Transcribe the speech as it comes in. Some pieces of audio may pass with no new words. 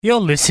You're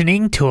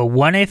listening to a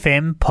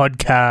 1FM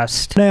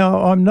podcast.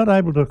 Now, I'm not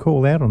able to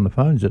call out on the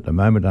phones at the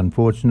moment,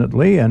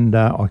 unfortunately, and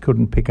I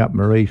couldn't pick up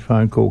Marie's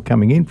phone call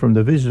coming in from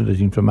the Visitors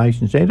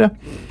Information Centre.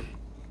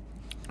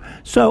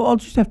 So I'll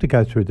just have to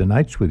go through the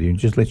notes with you and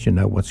just let you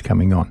know what's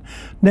coming on.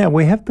 Now,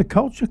 we have the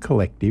Culture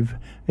Collective.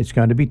 It's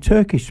going to be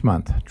Turkish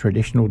Month,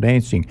 traditional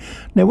dancing.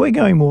 Now, we're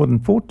going more than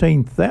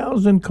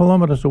 14,000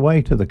 kilometres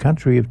away to the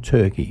country of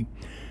Turkey.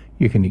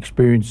 You can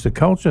experience the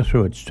culture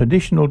through its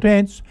traditional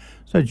dance,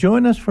 so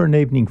join us for an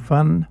evening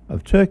fun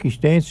of Turkish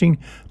dancing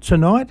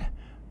tonight,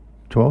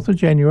 12th of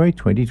January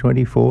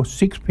 2024,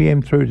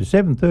 6pm through to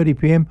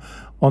 7:30pm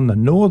on the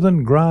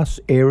northern grass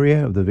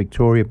area of the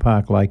Victoria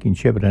Park Lake in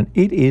Shepparton.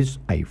 It is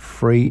a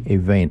free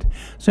event.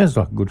 Sounds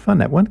like good fun,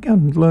 that one. Go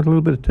and learn a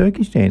little bit of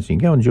Turkish dancing.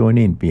 Go and join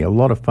in. Be a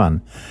lot of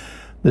fun.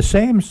 The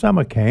Sam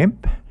Summer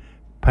Camp,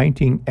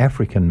 painting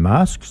African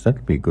masks.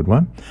 That'll be a good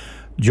one.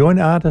 Join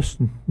artist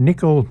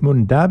Nicole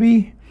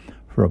Mundabi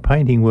for a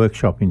painting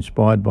workshop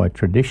inspired by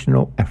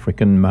traditional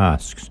African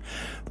masks.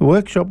 The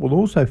workshop will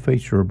also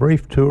feature a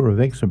brief tour of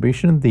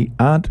exhibition, the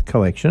Art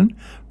Collection,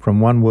 From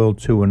One World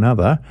to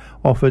Another,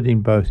 offered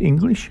in both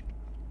English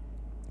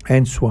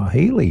and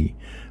Swahili.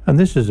 And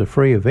this is a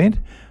free event,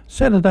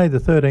 Saturday the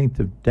 13th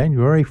of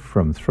January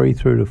from 3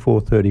 through to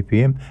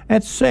 4:30pm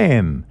at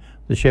SAM,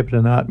 the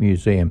Shepparton Art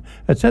Museum.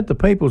 It's at the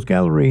People's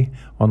Gallery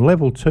on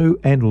level 2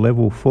 and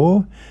level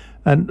 4.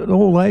 And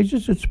all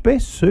ages, it's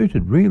best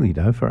suited really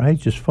though for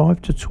ages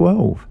 5 to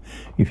 12.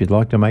 If you'd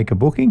like to make a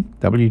booking,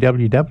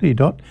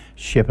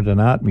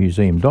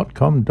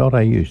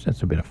 www.sheppartonartmuseum.com.au.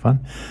 That's a bit of fun.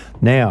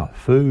 Now,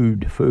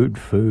 food,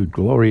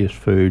 glorious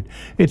food.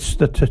 It's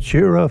the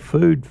Tatura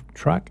Food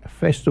Truck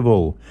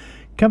Festival.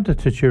 Come to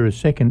Tatura's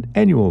second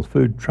annual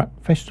Food Truck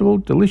Festival.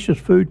 Delicious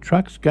food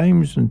trucks,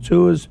 games and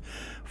tours.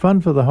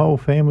 Fun for the whole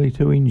family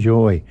to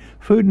enjoy.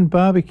 Food and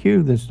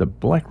barbecue, there's the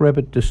Black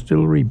Rabbit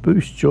Distillery,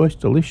 Boost Choice,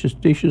 delicious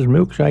dishes,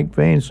 milkshake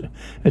vans,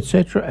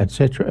 etc.,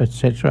 etc.,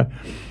 etc.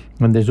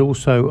 And there's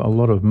also a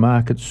lot of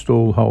market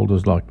stall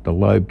holders like the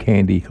Loeb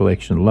Candy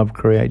Collection, Love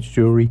Creates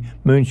Jewellery,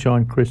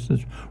 Moonshine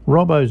Crystals,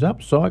 Robbo's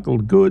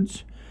Upcycled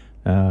Goods.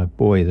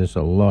 Boy, there's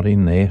a lot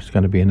in there. It's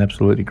going to be an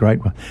absolutely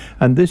great one.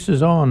 And this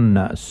is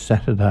on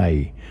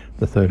Saturday,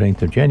 the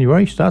 13th of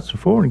January. Starts at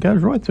 4 and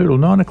goes right through till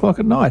 9 o'clock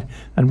at night.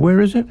 And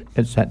where is it?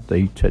 It's at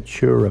the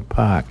Tatura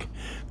Park.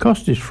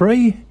 Cost is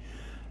free.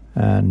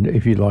 And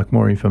if you'd like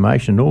more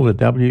information, all the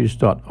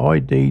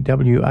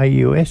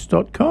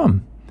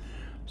w's.idwaus.com.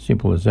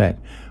 Simple as that.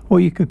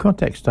 Or you can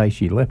contact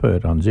Stacey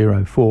Leppard on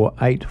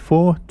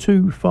 0484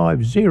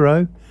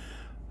 250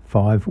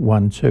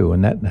 512,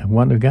 and that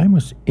one again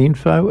was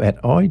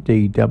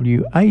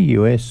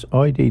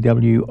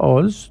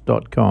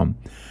info@idwaus.com.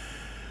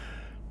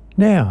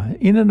 Now,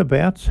 in and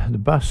about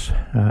bus,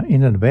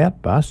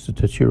 the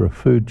Tatura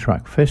Food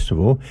Truck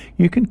Festival,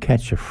 you can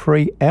catch a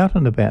free out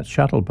and about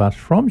shuttle bus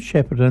from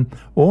Shepparton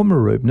or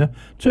Maroubna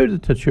to the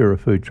Tatura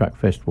Food Truck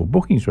Festival.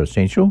 Bookings are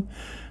essential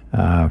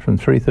from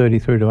 3:30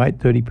 through to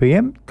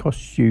 8:30pm.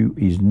 Cost you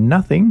is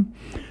nothing,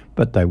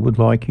 but they would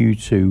like you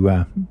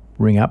to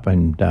ring up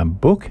and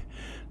book.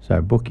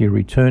 So book your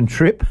return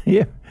trip.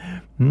 Yeah.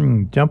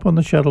 Jump on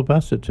the shuttle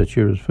bus at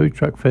Tatura's Food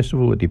Truck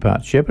Festival. It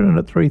departs Shepparton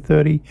at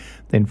 3:30,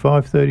 then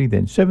 5:30,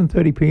 then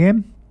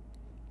 7:30pm,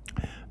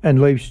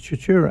 and leaves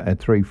Tatura at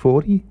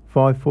 3:40,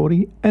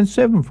 5:40, and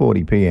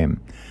 7:40pm.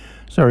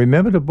 So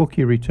remember to book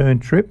your return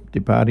trip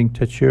departing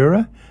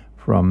Tatura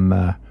from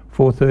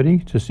 4:30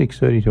 to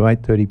 6:30 to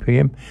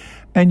 8:30pm,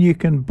 and you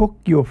can book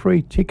your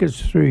free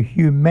tickets through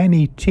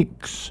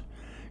Humanitix.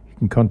 You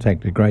can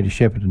contact the Greater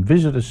Shepparton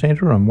Visitor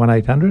Centre on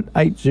 1800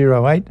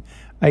 808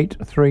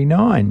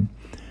 839.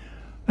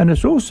 And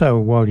it's also,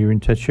 while you're in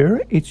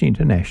Tatura, it's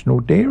International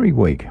Dairy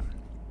Week.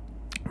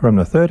 From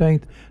the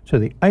 13th to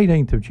the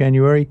 18th of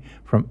January,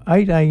 from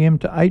 8am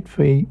to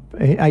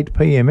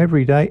 8pm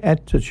every day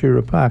at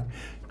Tatura Park.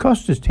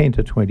 Cost is $10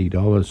 to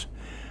 $20.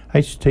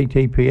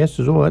 HTTPS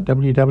is all at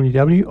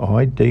www.idwaus,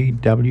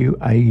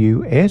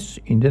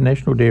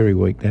 International Dairy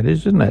Week, that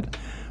is, isn't it?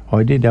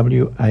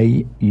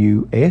 idwaus.com.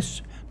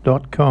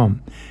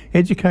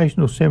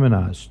 Educational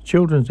seminars,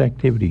 children's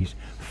activities,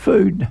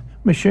 food,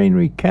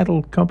 machinery,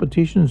 cattle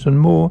competitions and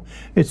more.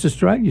 It's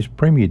Australia's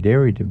premier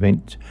dairy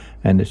event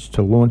and it's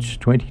to launch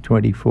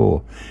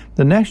 2024.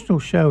 The national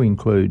show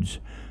includes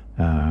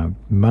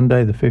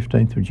Monday the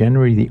 15th of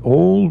January, the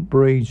All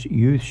Breeds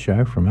Youth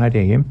Show from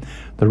 8am,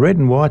 the Red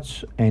and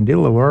Whites and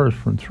Illawarras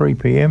from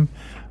 3pm,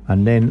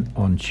 and then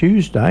on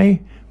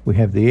Tuesday we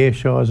have the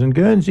Ayrshires and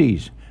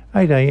Guernseys,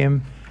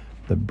 8am,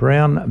 the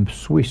Brown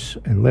Swiss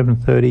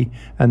 11:30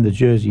 and the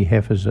Jersey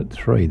Heifers at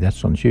 3.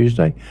 That's on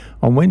Tuesday.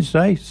 On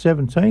Wednesday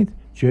 17th,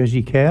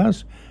 Jersey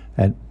Cows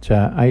at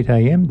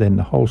 8am, then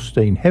the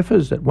Holstein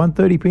Heifers at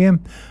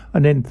 1:30pm,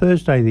 and then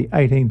Thursday the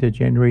 18th of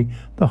January,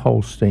 the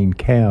Holstein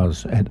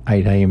Cows at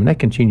 8am, and that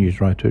continues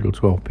right through till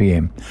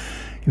 12pm.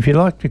 If you'd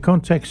like to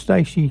contact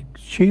Stacey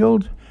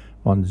Shield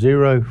on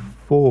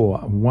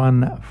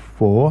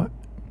 0414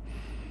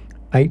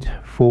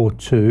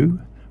 842,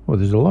 well,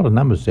 there's a lot of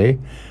numbers there,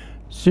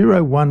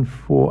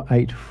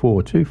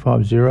 01484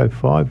 250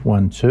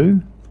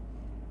 512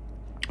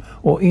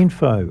 or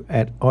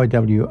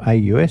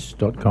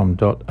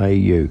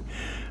info@iwaus.com.au.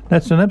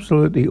 That's an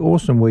absolutely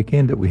awesome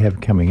weekend that we have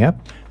coming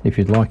up. If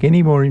you'd like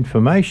any more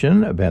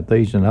information about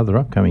these and other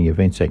upcoming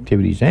events,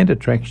 activities and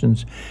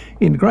attractions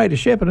in Greater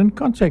Shepparton,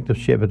 contact the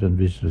Shepparton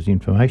Visitors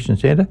Information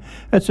Centre.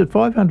 That's at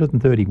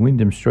 530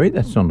 Wyndham Street.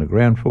 That's on the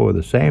ground floor of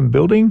the SAM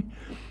building.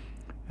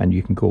 And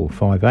you can call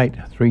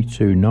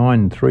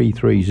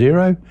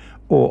 58329330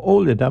 or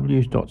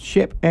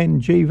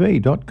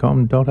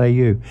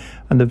allthews.shepandgv.com.au.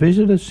 And the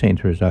Visitors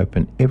Centre is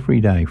open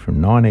every day from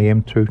 9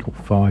 a.m. through till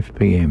 5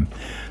 p.m.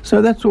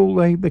 So that's all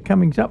the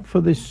comings up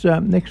for this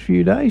next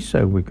few days.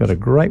 So we've got a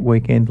great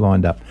weekend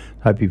lined up.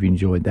 Hope you've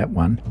enjoyed that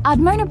one.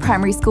 Ardmona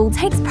Primary School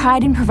takes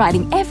pride in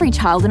providing every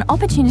child an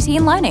opportunity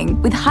in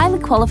learning with highly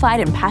qualified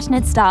and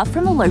passionate staff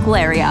from the local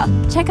area.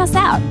 Check us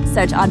out.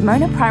 Search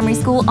Ardmona Primary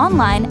School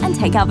online and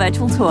take our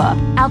virtual tour.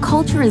 Our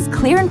culture is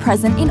clear and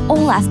present in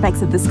all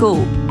aspects of the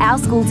school. Our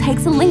school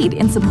takes a lead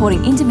in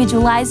supporting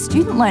individualised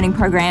student learning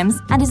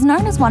programs and is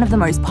known as one of the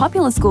most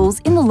popular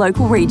schools in the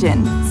local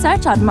region.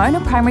 Search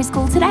Ardmona Primary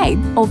School today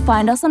or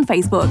find us on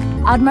Facebook.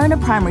 Ardmona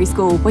Primary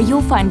School, where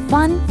you'll find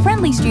fun,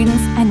 friendly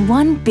students and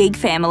one big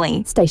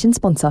family. Station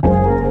sponsor.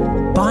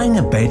 Buying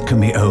a bed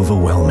can be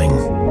overwhelming.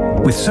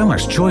 With so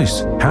much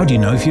choice, how do you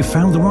know if you've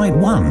found the right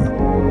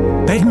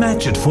one? Bed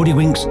Match at 40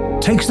 Winks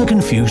takes the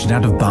confusion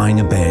out of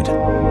buying a bed.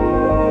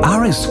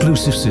 Our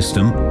exclusive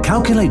system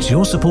calculates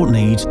your support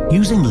needs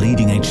using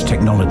leading-edge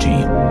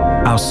technology.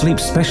 Our sleep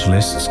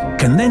specialists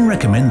can then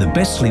recommend the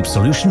best sleep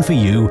solution for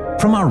you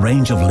from our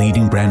range of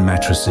leading brand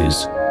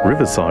mattresses.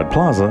 Riverside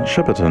Plaza,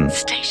 Shepparton.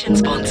 Station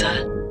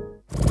sponsor.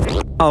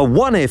 A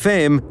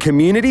 1FM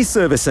community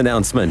service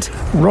announcement.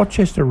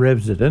 Rochester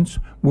residents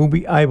will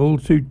be able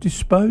to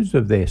dispose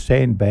of their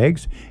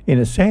sandbags in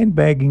a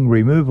sandbagging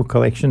removal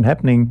collection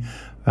happening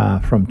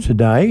from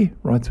today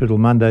right through till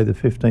Monday the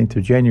 15th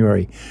of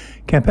January.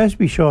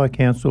 Campaspe Shire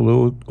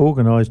Council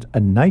organised a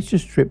nature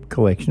strip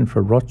collection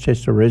for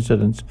Rochester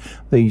residents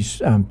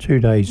these 2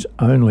 days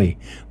only.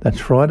 That's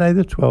Friday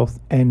the 12th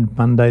and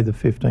Monday the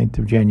 15th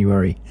of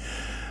January.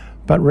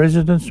 But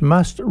residents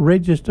must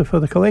register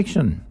for the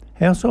collection.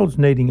 Households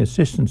needing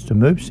assistance to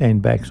move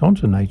sandbags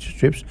onto nature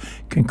strips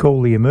can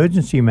call the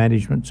emergency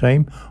management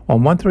team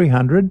on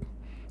 1300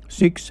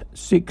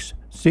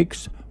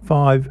 666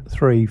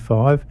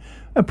 535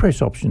 and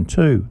press option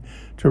 2.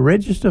 To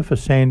register for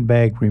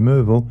sandbag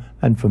removal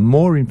and for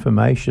more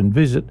information,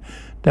 visit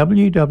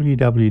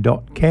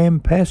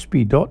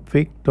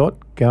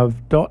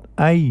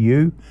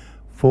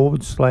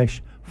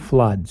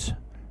www.campaspe.vic.gov.au/floods.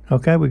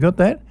 Okay, we got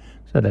that?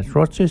 So that's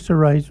Rochester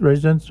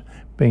residents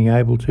being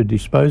able to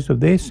dispose of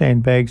their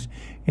sandbags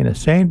in a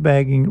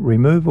sandbagging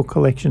removal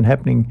collection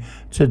happening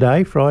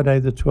today, Friday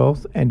the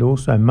 12th, and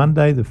also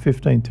Monday the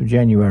 15th of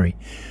January.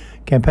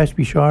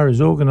 Campaspe Shire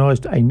has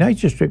organised a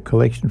nature strip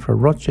collection for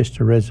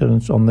Rochester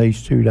residents on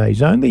these 2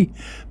 days only,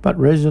 but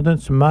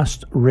residents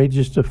must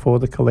register for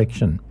the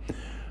collection.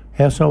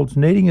 Households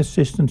needing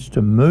assistance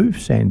to move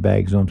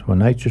sandbags onto a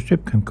nature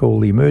strip can call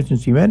the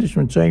emergency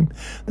management team.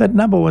 That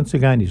number once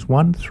again is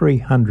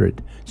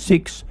 1300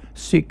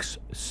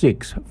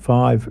 666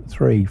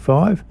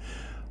 535.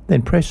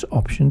 Then press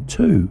option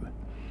 2.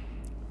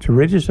 To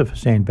register for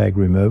sandbag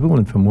removal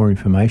and for more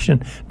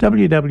information,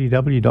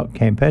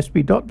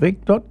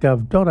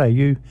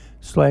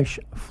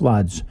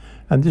 www.campaspe.vic.gov.au/floods.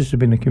 And this has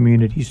been a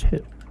community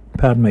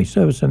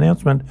service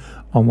announcement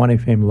on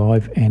 1FM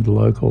Live and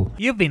Local.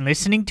 You've been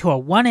listening to a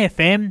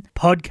 1FM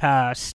podcast.